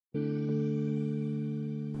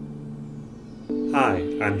Hi,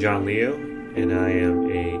 I'm John Leo, and I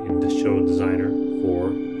am an industrial designer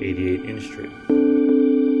for 88 Industry.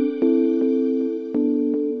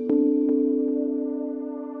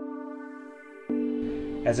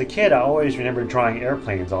 As a kid, I always remembered drawing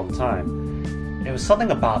airplanes all the time. It was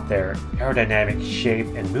something about their aerodynamic shape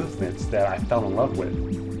and movements that I fell in love with.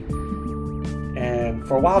 And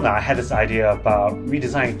for a while now, I had this idea about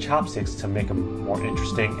redesigning Chopsticks to make them more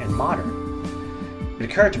interesting and modern. It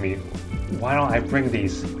occurred to me, why don't I bring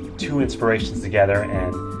these two inspirations together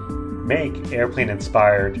and make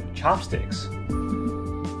airplane-inspired chopsticks?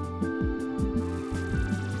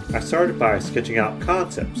 I started by sketching out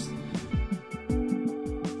concepts.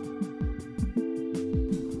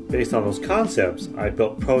 Based on those concepts, I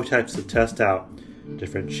built prototypes to test out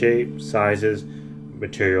different shapes, sizes,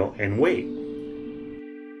 material, and weight.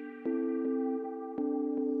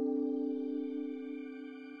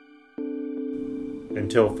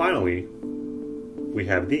 Until finally, we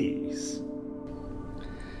have these.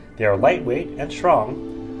 They are lightweight and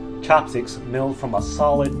strong chopsticks milled from a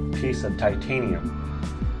solid piece of titanium,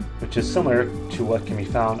 which is similar to what can be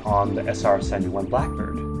found on the SR-71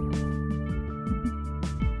 Blackbird.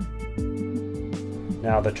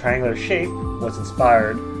 Now, the triangular shape was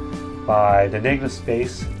inspired by the negative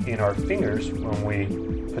space in our fingers when we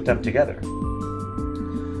put them together,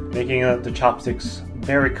 making the chopsticks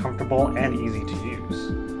very comfortable and easy to use.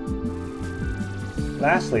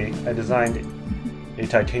 Lastly, I designed a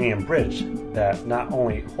titanium bridge that not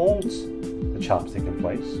only holds the chopstick in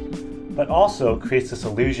place, but also creates this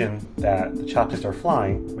illusion that the chopsticks are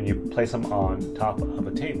flying when you place them on top of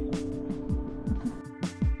a table.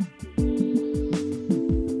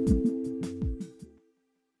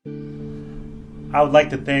 I would like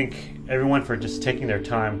to thank everyone for just taking their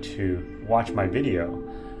time to watch my video.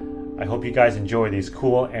 I hope you guys enjoy these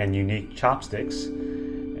cool and unique chopsticks,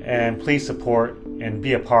 and please support and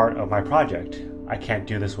be a part of my project. I can't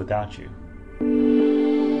do this without you.